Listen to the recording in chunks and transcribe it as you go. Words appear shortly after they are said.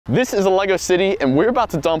This is a Lego city, and we're about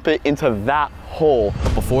to dump it into that hole.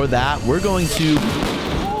 But before that, we're going to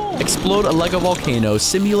explode a Lego volcano,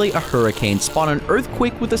 simulate a hurricane, spawn an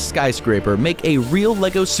earthquake with a skyscraper, make a real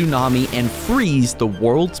Lego tsunami, and freeze the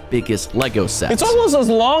world's biggest Lego set. It's almost as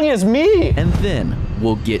long as me! And then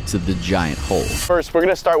we'll get to the giant hole. First, we're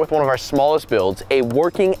gonna start with one of our smallest builds, a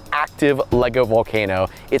working, active Lego volcano.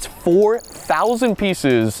 It's 4,000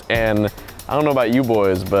 pieces, and I don't know about you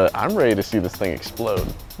boys, but I'm ready to see this thing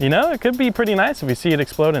explode. You know, it could be pretty nice if we see it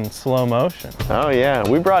explode in slow motion. Oh yeah,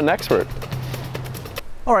 we brought an expert.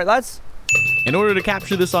 All right, lads. In order to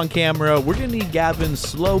capture this on camera, we're gonna need Gavin's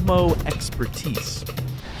slow-mo expertise.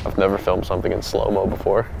 I've never filmed something in slow-mo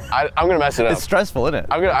before. I'm gonna mess it up. It's stressful, isn't it?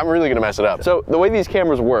 I'm really gonna mess it up. So the way these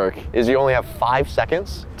cameras work is you only have 5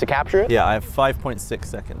 seconds to capture it. Yeah, I have 5.6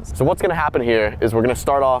 seconds. So what's gonna happen here is we're gonna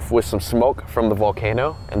start off with some smoke from the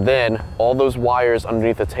volcano, and then all those wires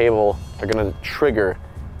underneath the table are gonna trigger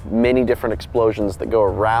many different explosions that go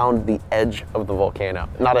around the edge of the volcano.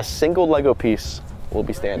 Not a single Lego piece will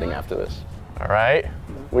be standing after this. All right,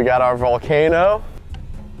 we got our volcano.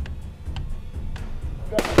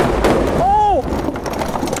 Oh!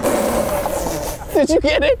 Did you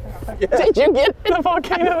get it? Yeah. Did you get it? The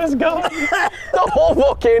volcano is gone. The whole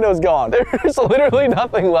volcano's gone. There's literally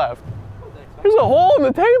nothing left. There's a hole in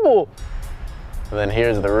the table. And then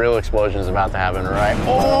here's the real explosion is about to happen, right?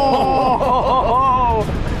 Oh!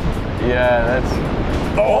 Yeah, that's...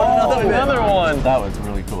 Oh, another one. That was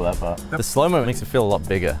really cool, that part. The slow-mo makes it feel a lot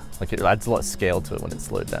bigger. Like it adds a lot of scale to it when it's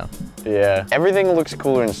slowed down. Yeah, everything looks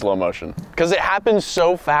cooler in slow motion. Because it happens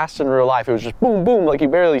so fast in real life. It was just boom, boom, like you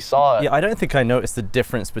barely saw it. Yeah, I don't think I noticed the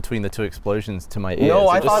difference between the two explosions to my ears. No,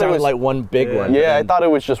 I thought it was like one big one. Yeah, I thought it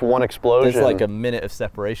was just one explosion. There's like a minute of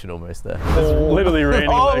separation almost there. It's literally raining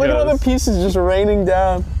Oh, Legos. look at all the pieces just raining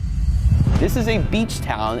down. This is a beach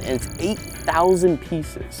town, and it's 8,000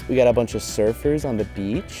 pieces. We got a bunch of surfers on the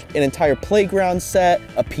beach, an entire playground set,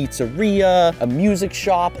 a pizzeria, a music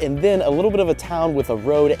shop, and then a little bit of a town with a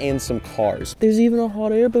road and some cars. There's even a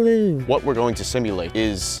hot air balloon. What we're going to simulate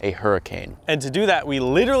is a hurricane. And to do that, we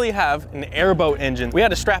literally have an airboat engine. We had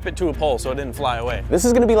to strap it to a pole so it didn't fly away. This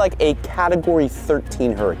is gonna be like a category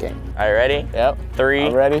 13 hurricane. All right, ready? Yep. 3,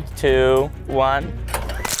 I'm ready. 2, 1.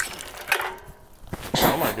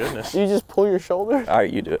 Oh my goodness. You just pull your shoulder? All right,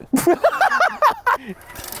 you do it.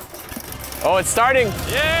 Oh, it's starting.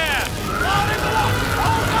 Yeah!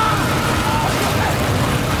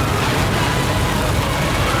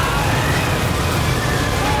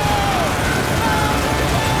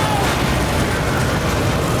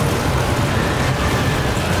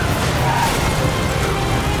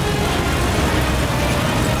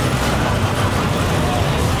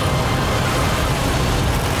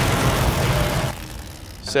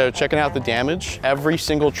 So checking out the damage, every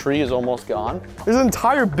single tree is almost gone. There's an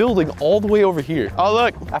entire building all the way over here. Oh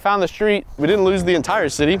look, I found the street. We didn't lose the entire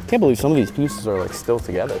city. Can't believe some of these pieces are like still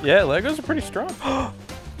together. Yeah, Legos are pretty strong.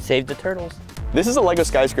 Save the turtles. This is a Lego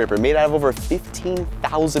skyscraper made out of over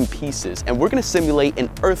 15,000 pieces, and we're gonna simulate an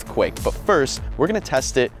earthquake. But first, we're gonna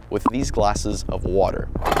test it with these glasses of water.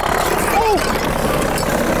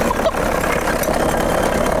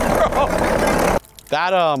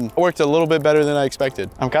 That worked a little bit better than I expected.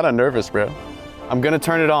 I'm kind of nervous, bro. I'm gonna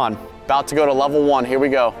turn it on. About to go to level 1, here we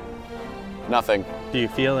go. Nothing. Do you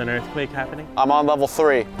feel an earthquake happening? I'm on level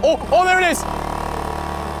 3. Oh, there it is!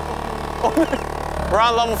 Oh, we're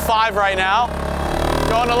on level 5 right now.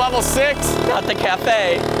 Going to level 6. Got the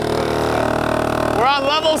cafe. We're on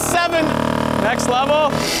level 7. Next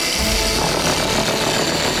level.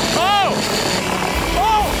 Oh!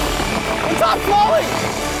 Oh! The top's falling!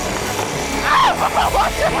 Look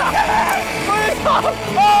at the top!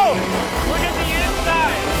 Oh! Look at the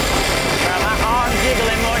inside. Bro, my arm's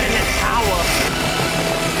jiggling more than this tower.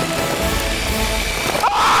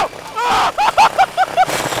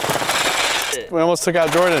 We almost took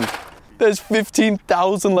out Jordan. There's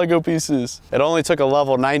 15,000 Lego pieces. It only took a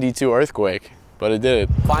level 92 earthquake, but it did.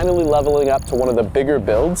 Finally leveling up to one of the bigger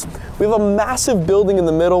builds. We have a massive building in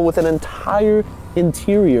the middle with an entire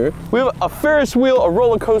interior. We have a Ferris wheel, a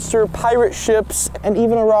roller coaster, pirate ships, and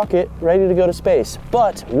even a rocket ready to go to space.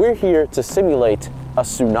 But we're here to simulate a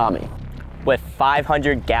tsunami. With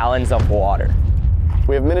 500 gallons of water.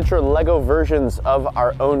 We have miniature Lego versions of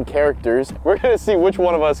our own characters. We're gonna see which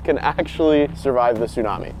one of us can actually survive the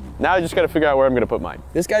tsunami. Now I just gotta figure out where I'm gonna put mine.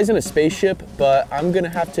 This guy's in a spaceship, but I'm gonna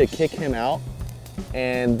have to kick him out,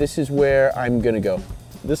 and this is where I'm gonna go.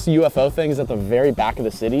 This UFO thing is at the very back of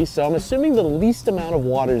the city, so I'm assuming the least amount of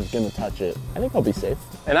water is gonna touch it. I think I'll be safe.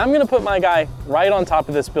 And I'm gonna put my guy right on top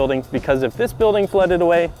of this building because if this building flooded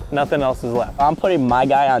away, nothing else is left. I'm putting my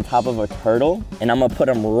guy on top of a turtle and I'm gonna put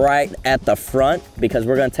him right at the front because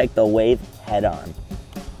we're gonna take the wave head on.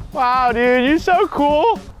 Wow, dude, you're so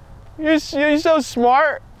cool. You're so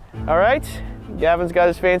smart. All right, Gavin's got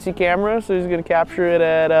his fancy camera, so he's gonna capture it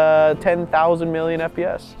at 10,000 million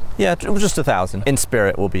FPS. Yeah, it was just 1,000. In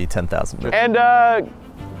spirit will be 10,000. And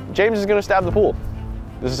James is gonna stab the pool.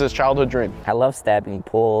 This is his childhood dream. I love stabbing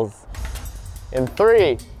pools. In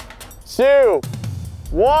 3, 2,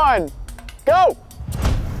 1, go!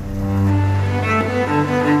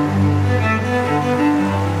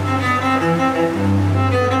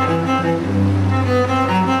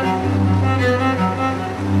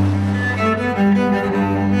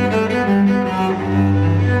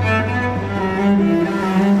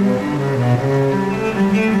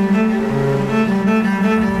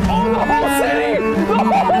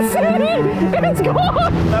 It's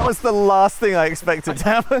gone! That was the last thing I expected to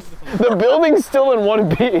happen. The building's still in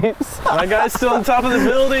one piece. My guy's still on top of the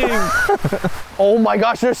building. Oh my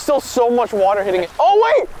gosh, there's still so much water hitting it. Oh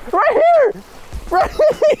wait, right here! Right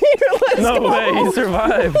here, let's No go. way, he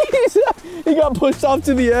survived. He got pushed off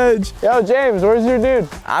to the edge. Yo, James, where's your dude?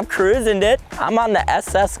 I'm cruising it. I'm on the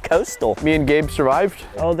SS Coastal. Me and Gabe survived.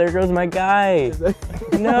 Oh, there goes my guy.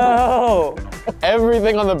 No.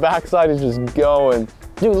 Everything on the backside is just going.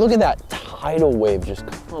 Dude, look at that tidal wave just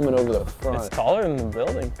coming over the front. It's taller than the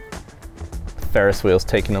building. Ferris wheel's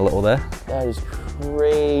taking a little there. That is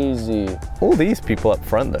crazy. All these people up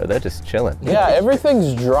front though, they're just chilling. Yeah,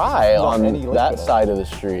 everything's dry on that side of the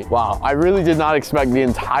street. Wow, I really did not expect the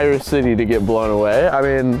entire city to get blown away. I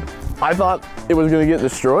mean, I thought it was gonna get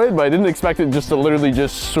destroyed, but I didn't expect it just to literally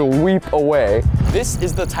just sweep away. This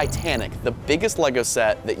is the Titanic, the biggest Lego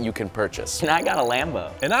set that you can purchase. And I got a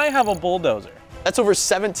Lambo. And I have a bulldozer. That's over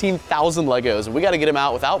 17,000 Legos, and we gotta get them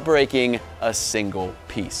out without breaking a single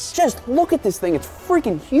piece. Just look at this thing, it's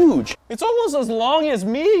freaking huge. It's almost as long as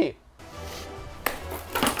me.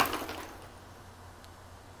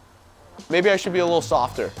 Maybe I should be a little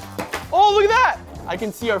softer. Oh, look at that! I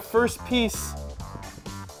can see our first piece.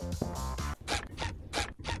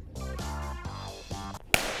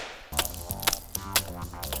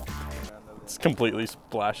 It's completely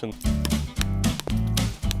splashing.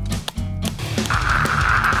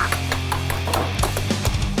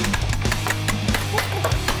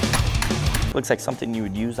 Looks like something you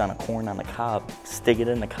would use on a corn on the cob. Stick it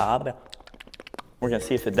in the cob. We're gonna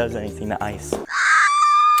see if it does anything to ice.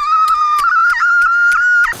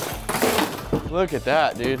 Look at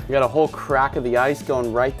that, dude. We got a whole crack of the ice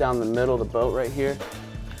going right down the middle of the boat right here.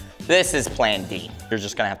 This is plan D. You're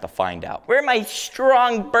just gonna have to find out. Where are my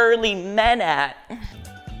strong, burly men at?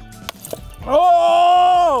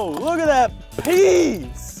 Oh, look at that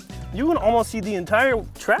piece. You can almost see the entire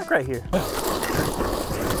track right here.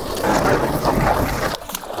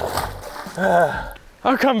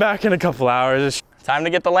 I'll come back in a couple hours. Time to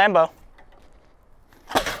get the Lambo.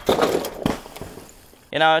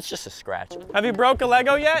 You know, it's just a scratch. Have you broke a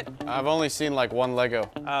Lego yet? I've only seen like one Lego.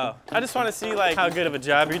 Oh, I just want to see like how good of a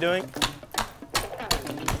job you're doing.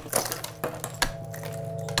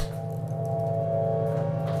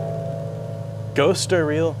 Ghost or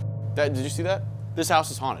real? Did you see that? This house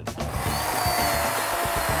is haunted.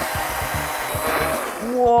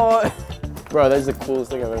 What? Bro, that's the coolest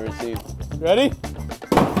thing I've ever seen. Ready?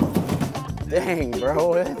 Dang,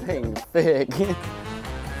 bro, that thing's thick.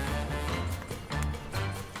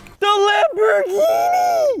 The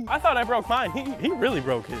Lamborghini! I thought I broke mine. He really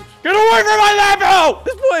broke his. Get away from my Lambo!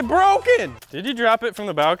 This boy broken! Did you drop it from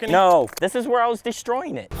the balcony? No, this is where I was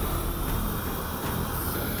destroying it.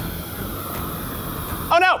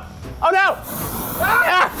 Oh no! Oh no!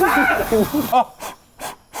 Oh.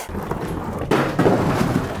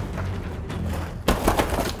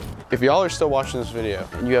 If y'all are still watching this video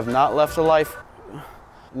and you have not left a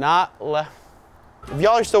if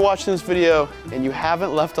y'all are still watching this video and you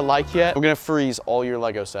haven't left a like yet, we're gonna freeze all your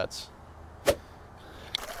Lego sets.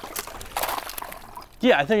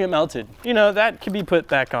 Yeah, I think it melted. You know, that could be put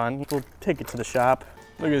back on. We'll take it to the shop.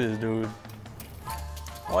 Look at this dude.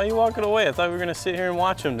 Why are you walking away? I thought we were gonna sit here and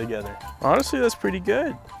watch them together. Honestly, that's pretty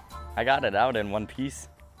good. I got it out in one piece.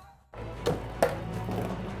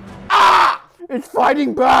 Ah! It's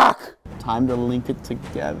fighting back! Time to link it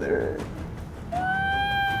together.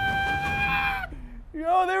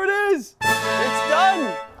 Yo, there it is! It's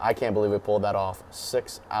done! I can't believe we pulled that off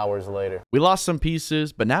 6 hours later. We lost some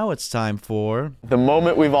pieces, but now it's time for The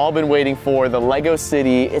moment we've all been waiting for, the Lego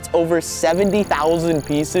City. It's over 70,000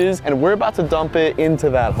 pieces, and we're about to dump it into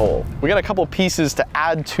that hole. We got a couple pieces to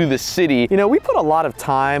add to the city. You know, we put a lot of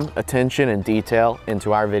time, attention, and detail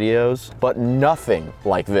into our videos, but nothing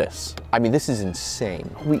like this. I mean, this is insane.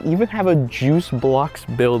 We even have a juice blocks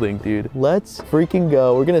building, dude. Let's freaking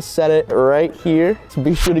go. We're gonna set it right here. So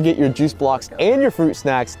be sure to get your juice blocks and your fruit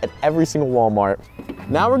snacks at every single Walmart.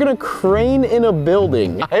 Now we're gonna crane in a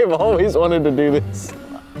building. I have always wanted to do this.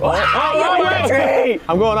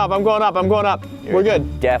 I'm going up, I'm going up, I'm going up. We're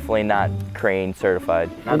good. Definitely not crane certified.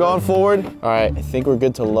 We're going forward. All right, I think we're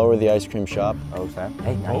good to lower the ice cream shop. Oh, snap.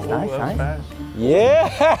 Hey, nice.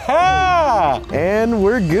 Yeah! And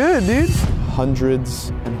we're good, dude. Hundreds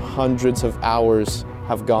and hundreds of hours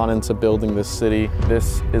have gone into building this city.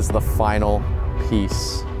 This is the final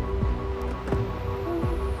piece.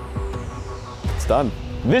 It's done.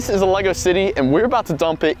 This is a Lego city, and we're about to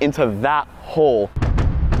dump it into that hole.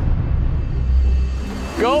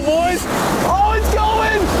 Go, boys! Oh, it's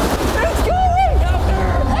going! It's going!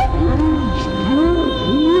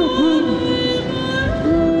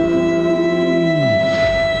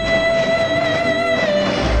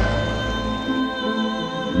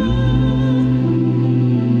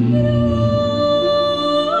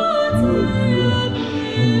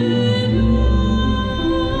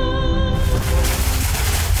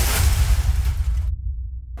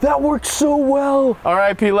 That worked so well.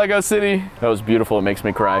 R.I.P. Lego City. That was beautiful. It makes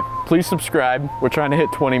me cry. Please subscribe. We're trying to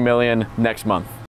hit 20 million next month.